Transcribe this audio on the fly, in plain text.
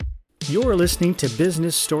You're listening to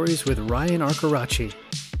Business Stories with Ryan Arcaracci,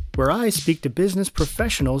 where I speak to business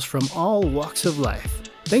professionals from all walks of life.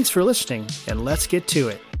 Thanks for listening, and let's get to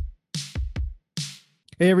it.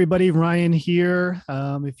 Hey everybody, Ryan here.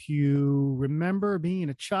 If you remember being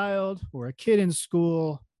a child or a kid in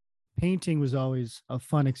school, painting was always a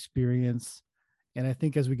fun experience. And I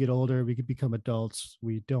think as we get older, we could become adults.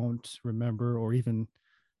 We don't remember or even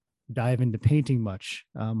dive into painting much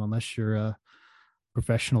unless you're a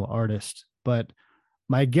professional artist. But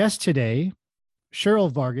my guest today, Cheryl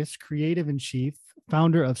Vargas, creative in chief,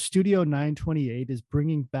 founder of Studio 928, is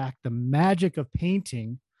bringing back the magic of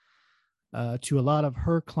painting to a lot of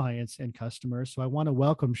her clients and customers. So I want to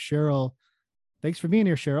welcome Cheryl. Thanks for being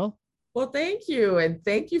here, Cheryl. Well, thank you. And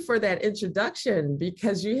thank you for that introduction,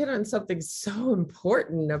 because you hit on something so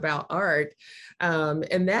important about art.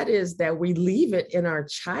 And that is that we leave it in our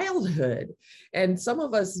childhood. And some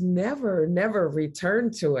of us never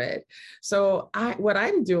return to it. So what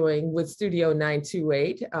I'm doing with Studio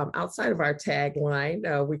 928, outside of our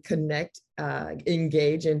tagline, we connect,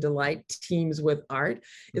 engage, and delight teams with art,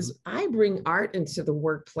 is I bring art into the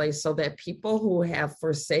workplace so that people who have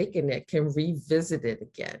forsaken it can revisit it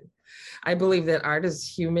again. I believe that art is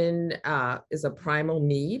human, is a primal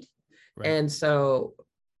need. Right. And so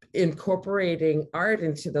incorporating art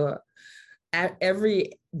into the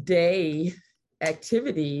everyday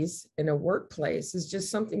activities in a workplace is just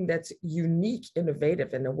something that's unique,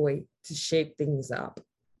 innovative, in a way to shape things up.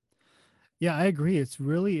 Yeah, I agree. It's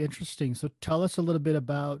really interesting. So tell us a little bit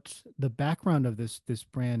about the background of this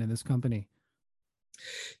brand and this company.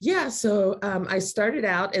 Yeah, so I started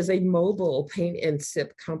out as a mobile paint and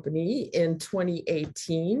sip company in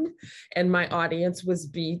 2018, and my audience was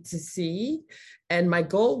B2C. And my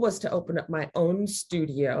goal was to open up my own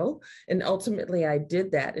studio. And ultimately, I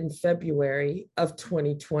did that in February of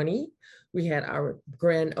 2020. We had our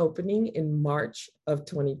grand opening in March of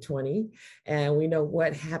 2020, and we know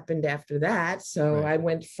what happened after that. So right. I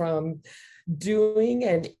went from doing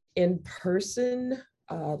an in-person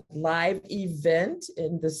live event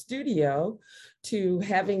in the studio to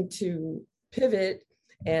having to pivot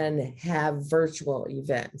and have virtual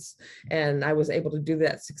events. And I was able to do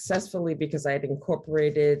that successfully because I had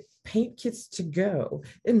incorporated paint kits to go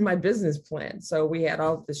in my business plan. So we had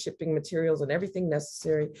all the shipping materials and everything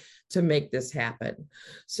necessary to make this happen.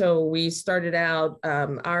 So we started out,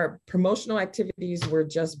 our promotional activities were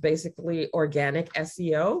just basically organic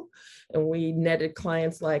SEO. And we netted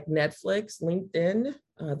clients like Netflix, LinkedIn,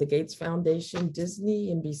 the Gates Foundation,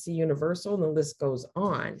 Disney, NBC Universal, and the list goes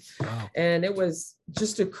on. Wow. And it was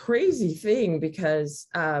just a crazy thing because,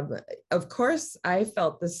 of course, I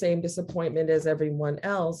felt the same disappointment as everyone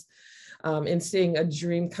else in seeing a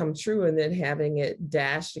dream come true and then having it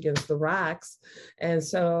dashed against the rocks. And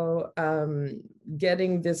so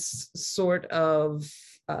getting this sort of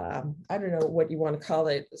I don't know what you want to call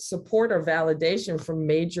it, support or validation from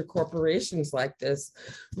major corporations like this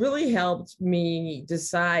really helped me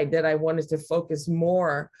decide that I wanted to focus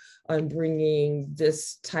more on bringing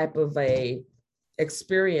this type of a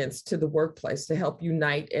experience to the workplace to help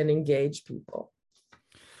unite and engage people.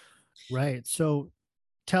 Right. So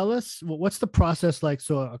tell us, what's the process like?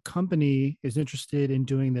 So a company is interested in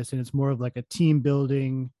doing this and it's more of like a team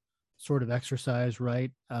building sort of exercise, right?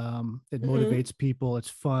 It motivates people. It's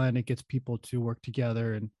fun. It gets people to work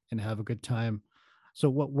together and have a good time. So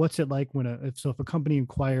what's it like when if a company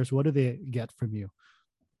inquires, what do they get from you?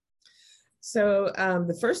 So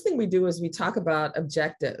the first thing we do is we talk about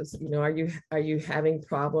objectives. You know, are you having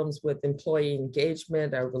problems with employee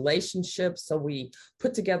engagement or relationships? So we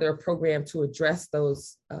put together a program to address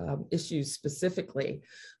those issues specifically.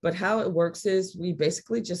 But how it works is we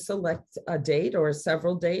basically just select a date or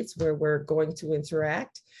several dates where we're going to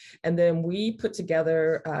interact. And then we put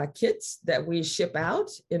together kits that we ship out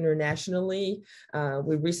internationally.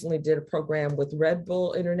 We recently did a program with Red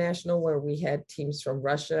Bull International where we had teams from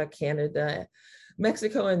Russia, Canada,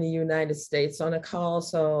 Mexico, and the United States on a call.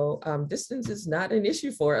 So distance is not an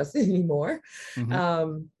issue for us anymore.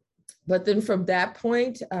 Mm-hmm. But then from that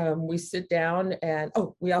point, we sit down and,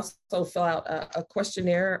 we also fill out a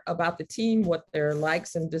questionnaire about the team, what their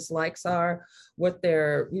likes and dislikes are, what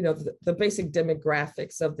their, the basic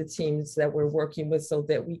demographics of the teams that we're working with so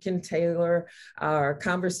that we can tailor our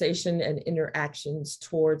conversation and interactions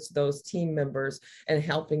towards those team members and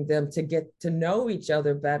helping them to get to know each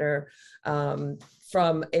other better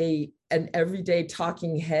from an everyday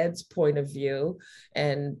talking heads point of view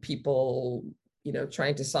and people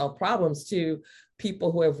trying to solve problems to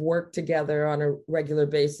people who have worked together on a regular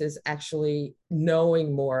basis, actually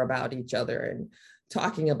knowing more about each other and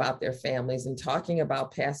talking about their families and talking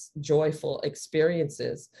about past joyful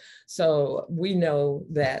experiences. So we know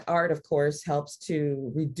that art, of course, helps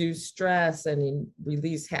to reduce stress and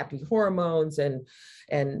release happy hormones and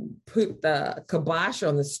put the kibosh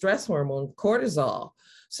on the stress hormone cortisol.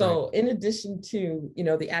 So in addition to,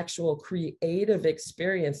 the actual creative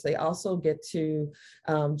experience, they also get to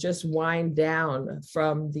just wind down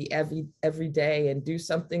from the everyday and do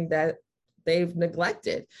something that they've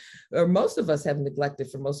neglected, or most of us have neglected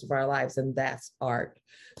for most of our lives, and that's art.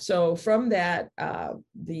 So from that,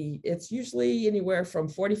 it's usually anywhere from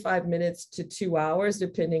 45 minutes to 2 hours,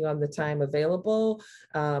 depending on the time available.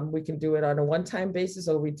 We can do it on a one-time basis,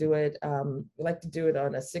 or we like to do it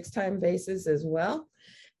on a 6-time basis as well.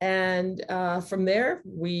 And from there,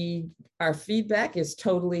 our feedback is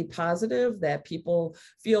totally positive, that people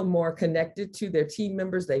feel more connected to their team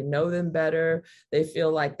members. They know them better. They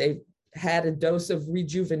feel like they've had a dose of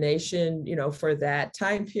rejuvenation, for that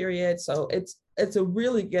time period. So it's a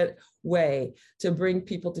really good way to bring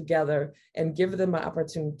people together and give them an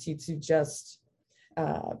opportunity to just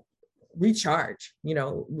recharge,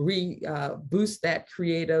 boost that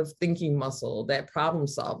creative thinking muscle, that problem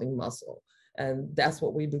solving muscle. And that's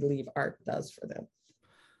what we believe art does for them.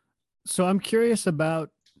 So I'm curious about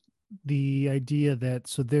the idea that,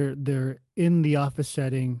 so they're in the office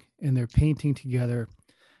setting and they're painting together.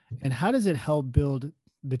 And how does it help build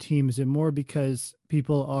the team? Is it more because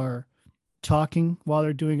people are talking while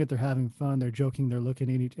they're doing it, they're having fun, they're joking, they're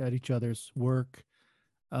looking at each other's work?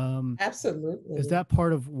 Absolutely. Is that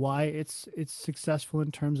part of why it's successful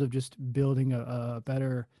in terms of just building a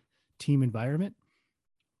better team environment?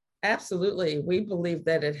 Absolutely. We believe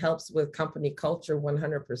that it helps with company culture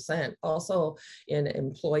 100%. Also in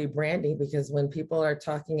employee branding, because when people are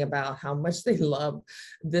talking about how much they love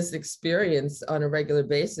this experience on a regular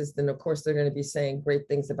basis, then of course they're going to be saying great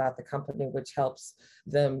things about the company, which helps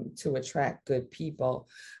them to attract good people.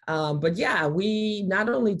 But yeah, we not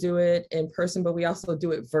only do it in person, but we also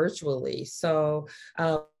do it virtually. So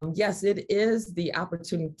yes, it is the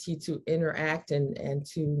opportunity to interact and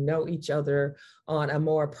to know each other on a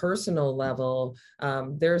more personal level.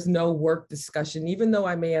 There's no work discussion, even though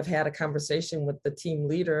I may have had a conversation with the team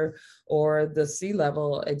leader or the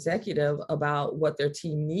C-level executive about what their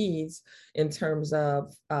team needs in terms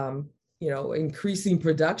of increasing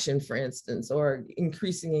production, for instance, or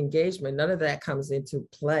increasing engagement. None of that comes into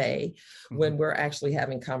play when we're actually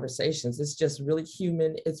having conversations. It's just really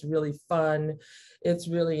human. It's really fun. It's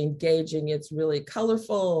really engaging. It's really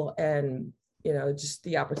colorful, and just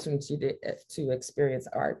the opportunity to experience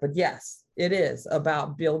art. But yes, it is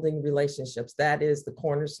about building relationships. That is the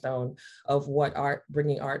cornerstone of what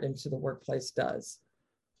bringing art into the workplace does.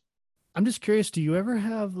 I'm just curious, do you ever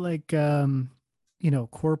have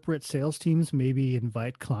corporate sales teams maybe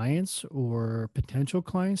invite clients or potential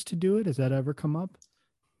clients to do it? Has that ever come up?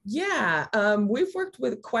 Yeah, we've worked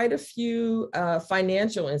with quite a few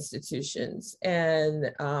financial institutions,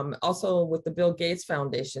 and also with the Bill Gates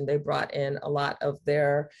Foundation. They brought in a lot of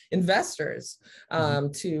their investors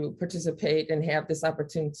to participate and have this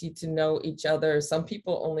opportunity to know each other. Some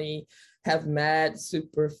people only have met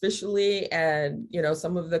superficially, and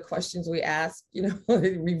some of the questions we ask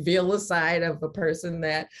reveal a side of a person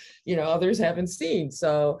that others haven't seen.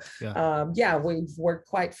 So yeah, we've worked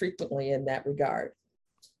quite frequently in that regard.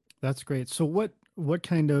 That's great. So what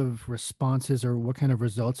kind of responses or what kind of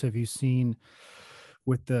results have you seen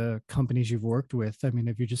with the companies you've worked with? I mean,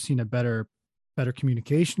 have you just seen a better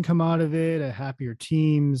communication come out of it, a happier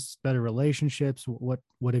teams, better relationships?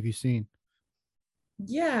 What have you seen?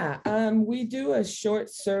 Yeah, we do a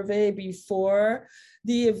short survey before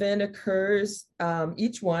the event occurs,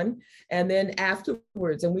 each one, and then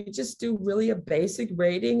afterwards. And we just do really a basic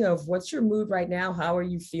rating of what's your mood right now, how are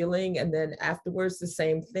you feeling? And then afterwards, the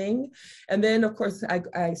same thing. And then, of course,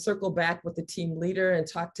 I circle back with the team leader and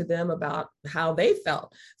talk to them about how they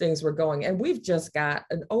felt things were going. And we've just got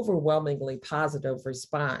an overwhelmingly positive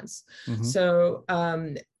response. So,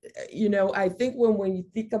 I think when you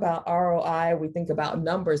think about ROI, we think about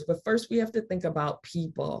numbers, but first we have to think about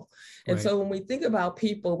people. And so when we think about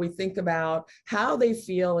people, we think about how they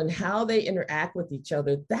feel and how they interact with each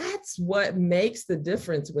other. That's what makes the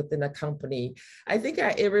difference within a company. I think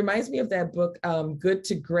it reminds me of that book, Good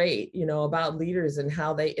to Great, about leaders and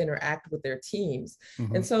how they interact with their teams.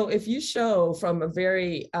 And so if you show from a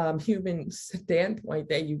very human standpoint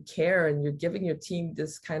that you care and you're giving your team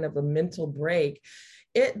this kind of a mental break,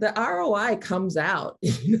 the ROI comes out,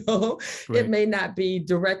 it Right. may not be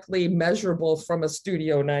directly measurable from a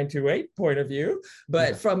Studio 928 point of view, but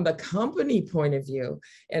Yeah. from the company point of view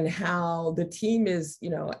and how the team is,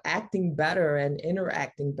 acting better and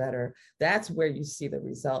interacting better, that's where you see the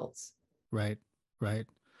results. Right. Right.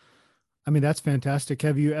 I mean, that's fantastic.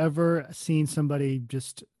 Have you ever seen somebody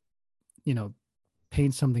just, you know,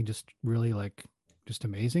 paint something just really like just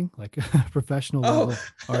amazing, like a professional Oh, level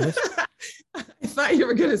artist? I thought you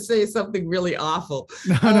were going to say something really awful.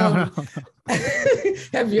 No, no, no, Um, no,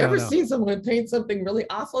 have you no, ever no, seen someone paint something really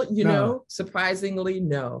awful? no. Surprisingly,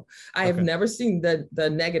 no. I have Okay. never seen the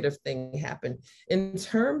negative thing happen. In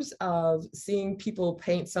terms of seeing people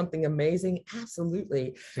paint something amazing,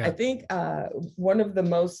 absolutely. I Yeah. think one of the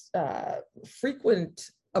most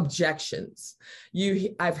frequent objections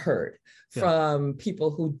I've heard Yeah. from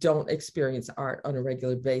people who don't experience art on a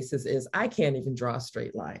regular basis is, I can't even draw a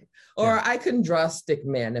straight line, or Yeah. I couldn't draw a stick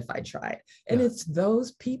man if I tried. And Yeah. it's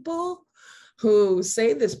those people who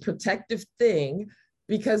say this protective thing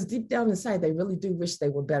because deep down inside, they really do wish they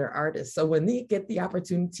were better artists. So when they get the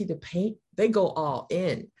opportunity to paint, they go all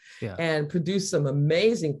in Yeah. and produce some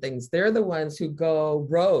amazing things. They're the ones who go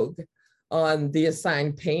rogue on the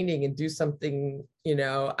assigned painting and do something,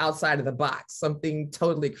 outside of the box, something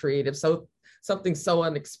totally creative. So something so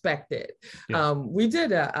unexpected. Yeah. We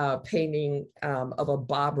did a painting of a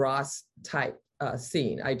Bob Ross type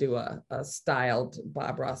scene. I do a styled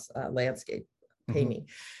Bob Ross landscape Mm-hmm. painting.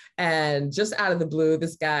 And just out of the blue,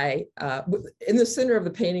 this guy, in the center of the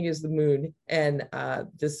painting is the moon. And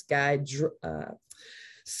this guy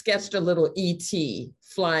sketched a little ET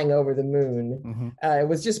flying over the moon. Mm-hmm. It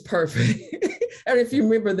was just perfect. And if Yeah. you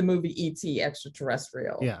remember the movie ET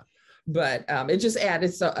Extraterrestrial, Yeah. but it just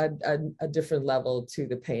added a different level to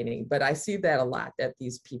the painting. But I see that a lot, that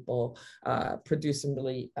these people produce some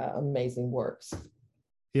really amazing works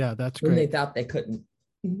Yeah. That's when they great. thought they couldn't.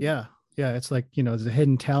 Mhm. Yeah. Yeah. It's like, there's a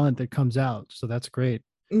hidden talent that comes out. So that's great.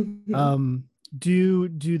 Mhm. Um, do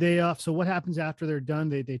they so what happens after they're done?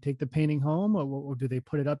 They take the painting home, or do they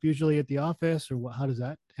put it up usually at the office, or how does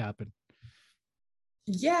that happen?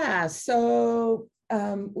 Yeah, so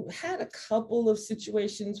had a couple of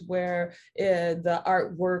situations where the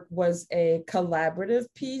artwork was a collaborative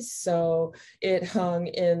piece. So it hung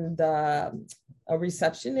in the a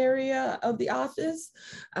reception area of the office.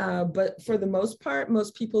 But for the most part,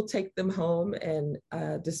 most people take them home and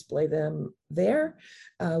display them there.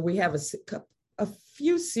 We have a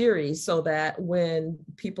few series so that when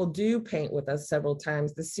people do paint with us several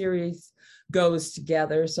times, the series goes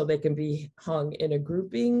together so they can be hung in a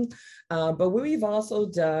grouping. But we've also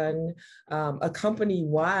done a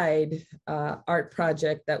company-wide art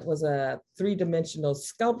project that was a three-dimensional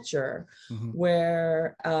sculpture Mm-hmm.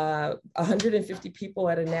 where 150 people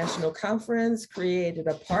at a national conference created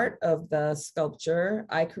a part of the sculpture.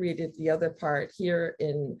 I created the other part here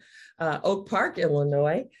in Oak Park,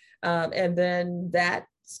 Illinois. And then that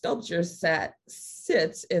sculpture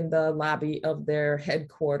sits in the lobby of their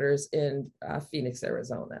headquarters in Phoenix,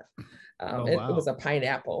 Arizona. Oh, It was wow. a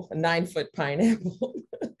pineapple, a 9-foot pineapple.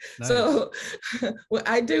 Nice. So well,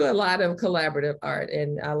 I do a lot of collaborative art,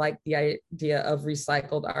 and I like the idea of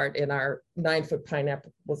recycled art. And our 9-foot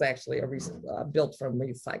pineapple was actually built from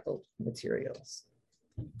recycled materials.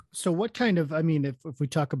 So what kind of, I mean, if we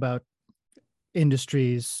talk about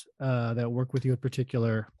industries that work with you in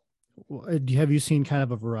particular, have you seen kind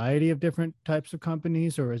of a variety of different types of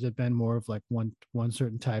companies, or has it been more of like one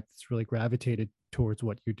certain type that's really gravitated towards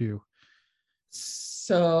what you do?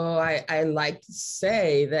 So I like to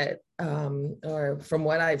say that, or from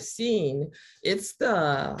what I've seen, it's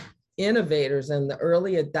the innovators and the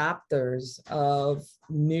early adopters of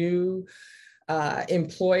new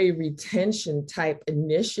employee retention type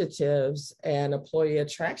initiatives and employee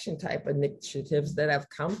attraction type initiatives that have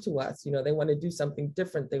come to us. They want to do something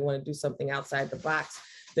different. They want to do something outside the box.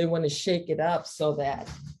 They want to shake it up so that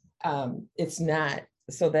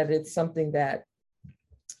it's something that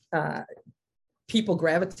uh, people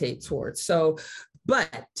gravitate towards. So,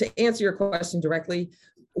 but to answer your question directly,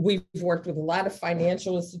 we've worked with a lot of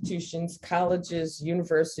financial institutions, colleges,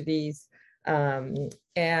 universities,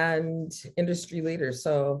 and industry leaders.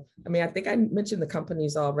 So, I mean, I think I mentioned the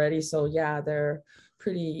companies already. So, yeah, they're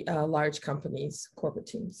pretty large companies, corporate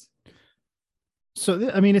teams.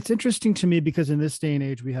 So, I mean, it's interesting to me because in this day and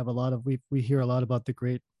age, we have a lot of, we hear a lot about the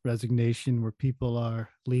great resignation where people are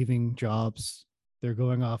leaving jobs. They're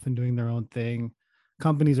going off and doing their own thing.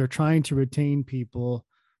 Companies are trying to retain people.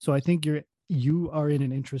 So I think you are in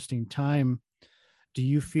an interesting time. Do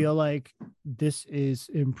you feel like this is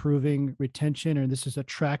improving retention, or this is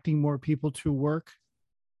attracting more people to work?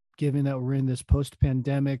 given that we're in this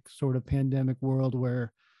post-pandemic sort of pandemic world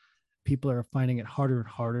where people are finding it harder and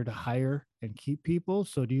harder to hire and keep people.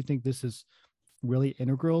 So do you think this is really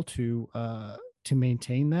integral to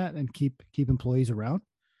maintain that and keep employees around?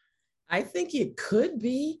 I think it could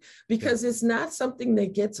be, Yeah. because it's not something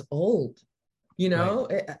that gets old. You Right. know,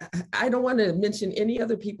 I don't want to mention any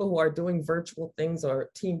other people who are doing virtual things or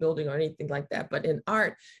team building or anything like that. But in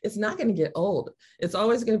art, it's not going to get old. It's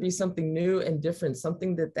always going to be something new and different,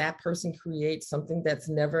 something that that person creates, something that's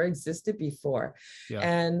never existed before. Yeah.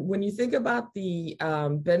 And when you think about the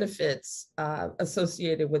benefits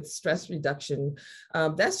associated with stress reduction,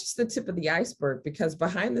 that's just the tip of the iceberg, because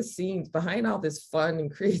behind the scenes, behind all this fun and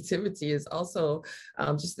creativity is also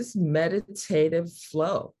just this meditative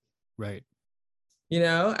flow. Right. You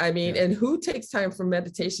know, I mean, Yeah. and who takes time for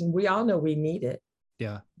meditation? We all know we need it,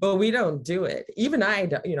 Yeah. but we don't do it. Even I,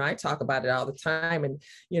 I talk about it all the time. And,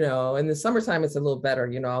 in the summertime, it's a little better.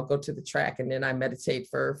 I'll go to the track and then I meditate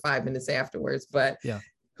for 5 minutes afterwards. But Yeah.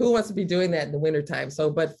 who wants to be doing that in the wintertime? So,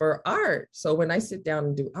 but for art, so when I sit down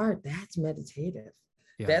and do art, that's meditative.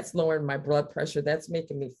 Yeah. That's lowering my blood pressure. That's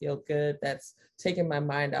making me feel good. That's taking my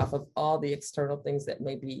mind off of all the external things that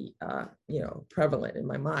may be, prevalent in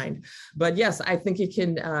my mind. But yes, I think it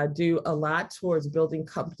can do a lot towards building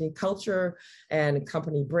company culture and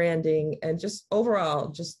company branding and just overall,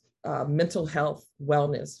 just mental health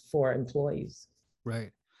wellness for employees.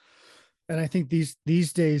 Right. And I think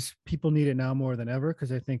these days people need it now more than ever,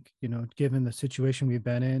 because I think, given the situation we've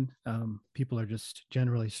been in, people are just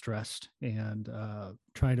generally stressed and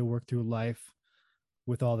trying to work through life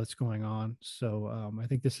with all that's going on. So I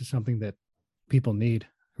think this is something that people need,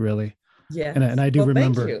 really. Yeah. And I do well,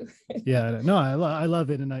 remember. Thank you. Yeah. No, I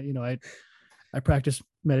love it. And I practice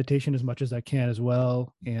meditation as much as I can as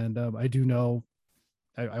well. And I do know,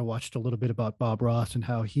 I watched a little bit about Bob Ross and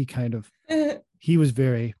how he was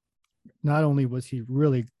very, not only was he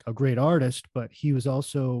really a great artist, but he was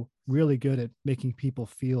also really good at making people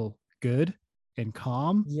feel good and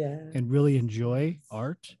calm and really enjoy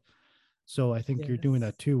art. So I think you're doing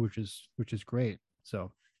that too, which is great.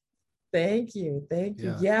 So Thank you.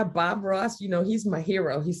 Yeah, Bob Ross, he's my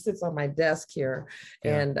hero. He sits on my desk here.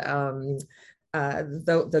 Yeah. And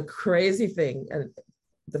the crazy thing,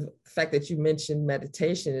 the fact that you mentioned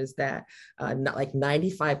meditation, is that not like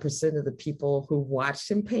 95% of the people who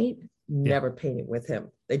watched him paint never painted with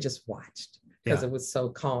him. They just watched because it was so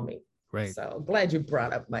calming. Right. So I'm glad you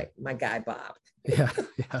brought up my guy, Bob. Yeah.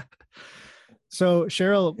 So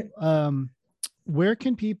Cheryl, where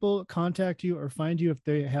can people contact you or find you if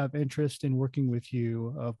they have interest in working with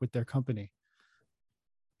you with their company?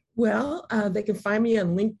 Well, they can find me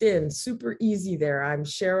on LinkedIn. Super easy there. I'm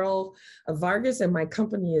Cheryl Vargas, and my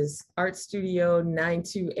company is Art Studio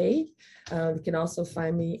 928. You can also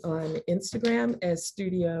find me on Instagram as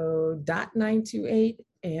studio.928.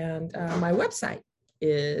 And my website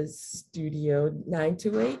is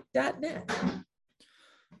studio928.net.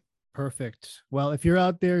 Perfect. Well, if you're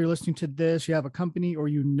out there, you're listening to this, you have a company, or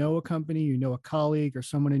a company, a colleague or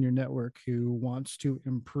someone in your network who wants to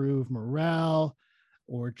improve morale,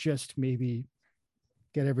 or just maybe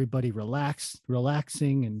get everybody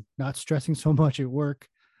relaxing and not stressing so much at work,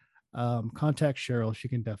 contact Cheryl. She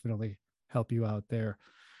can definitely help you out there.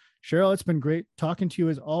 Cheryl, it's been great talking to you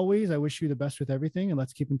as always. I wish you the best with everything, and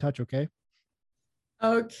let's keep in touch, okay?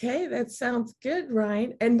 Okay, that sounds good,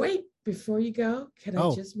 Ryan. And wait, before you go, can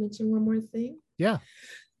I just mention one more thing? Yeah.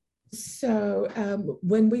 So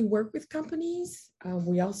when we work with companies,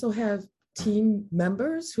 we also have team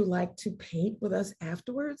members who like to paint with us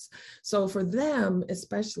afterwards. So for them,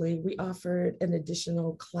 especially, we offered an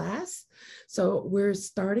additional class. So we're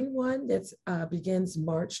starting one that begins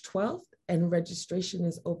March 12th, and registration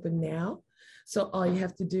is open now. So all you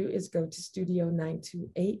have to do is go to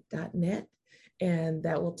studio928.net, and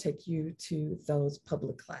that will take you to those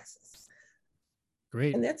public classes.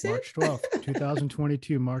 Great. And that's March 12th,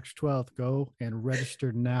 2022, March 12th. Go and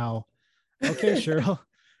register now. Okay, Cheryl.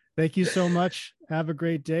 Thank you so much. Have a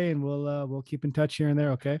great day, and we'll keep in touch here and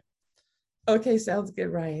there, okay? Okay, sounds good,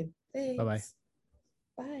 Ryan. Thanks. Bye-bye.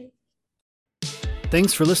 Bye.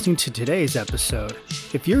 Thanks for listening to today's episode.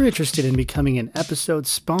 If you're interested in becoming an episode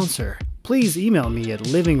sponsor, please email me at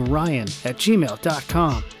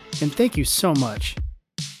livingryan@gmail.com. And thank you so much.